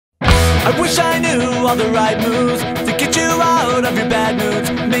I wish I knew all the right moves to get you out of your bad moods,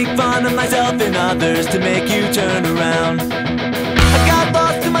 make fun of myself and others to make you turn around. I got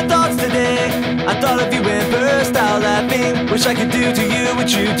lost in my thoughts today, I thought of you and burst out laughing. Wish I could do to you what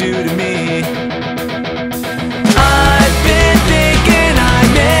you do to me. I've been thinking I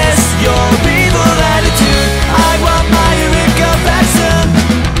miss your evil attitude. I want my Eureka back soon.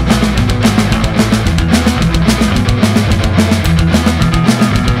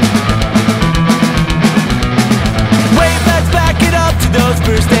 Those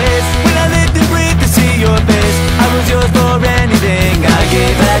first days when I lived and breathed to see your face, I was yours for anything, I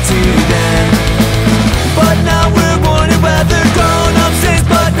gave that to you then. But now we're worn and weathered, grown up saints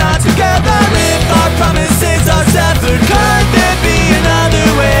but not together.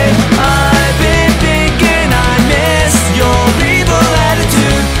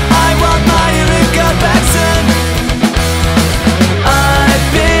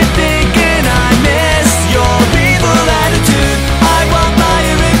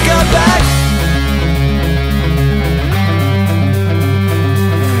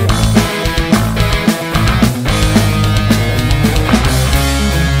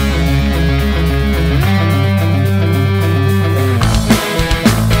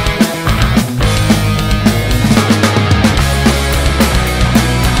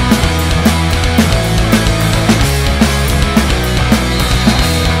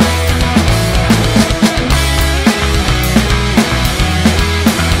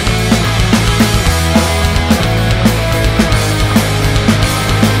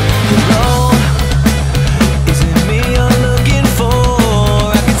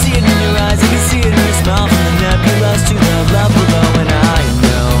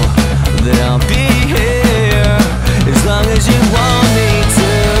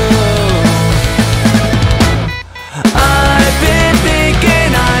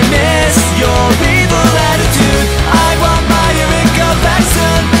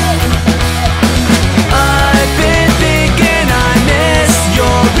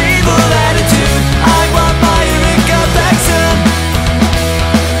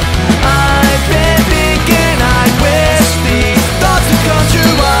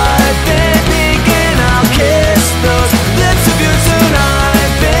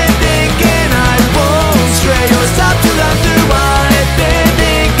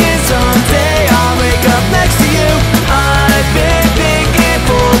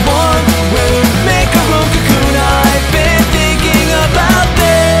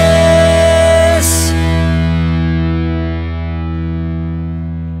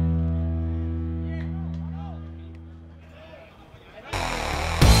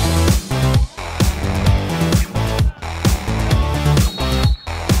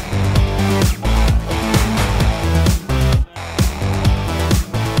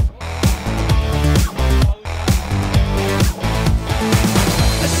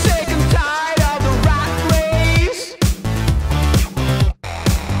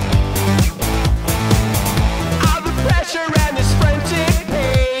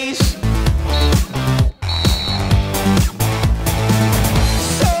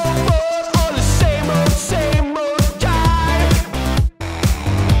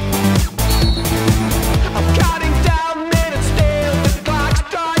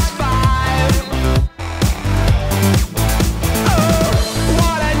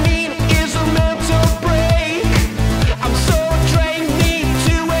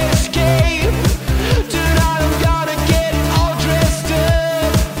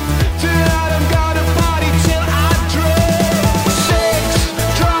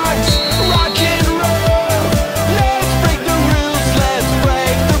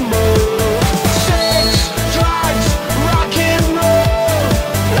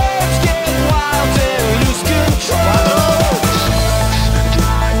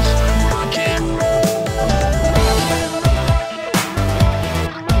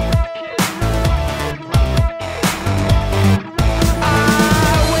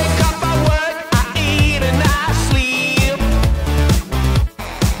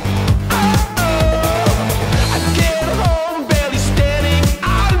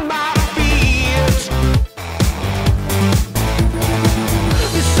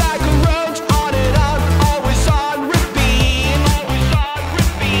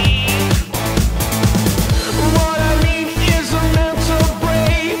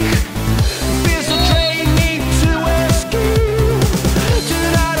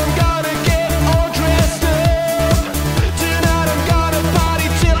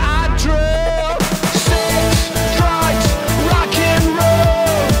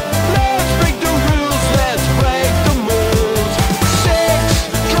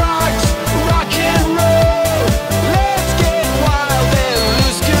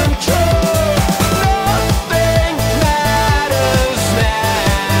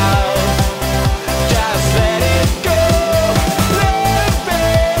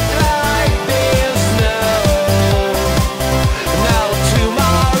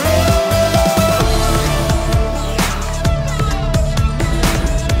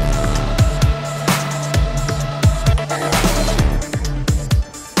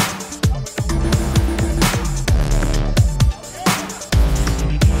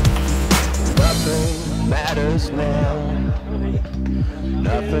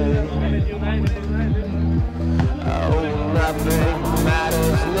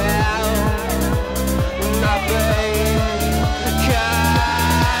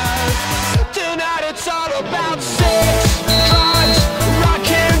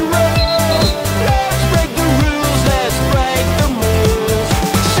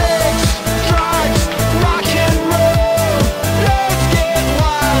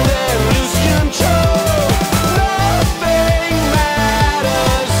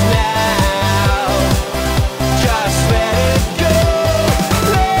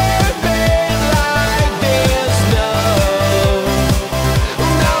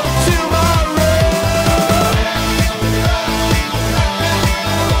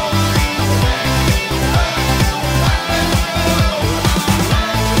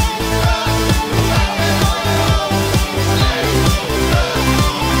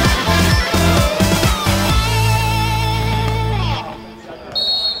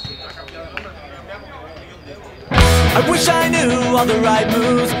 right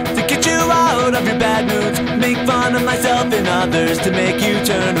moves to get you out of your bad moods. Make fun of myself and others to make you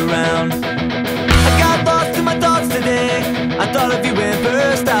turn around. I got lost in my thoughts today. I thought of you and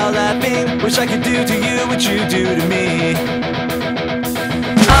burst out laughing. Wish I could do to you what you do to me.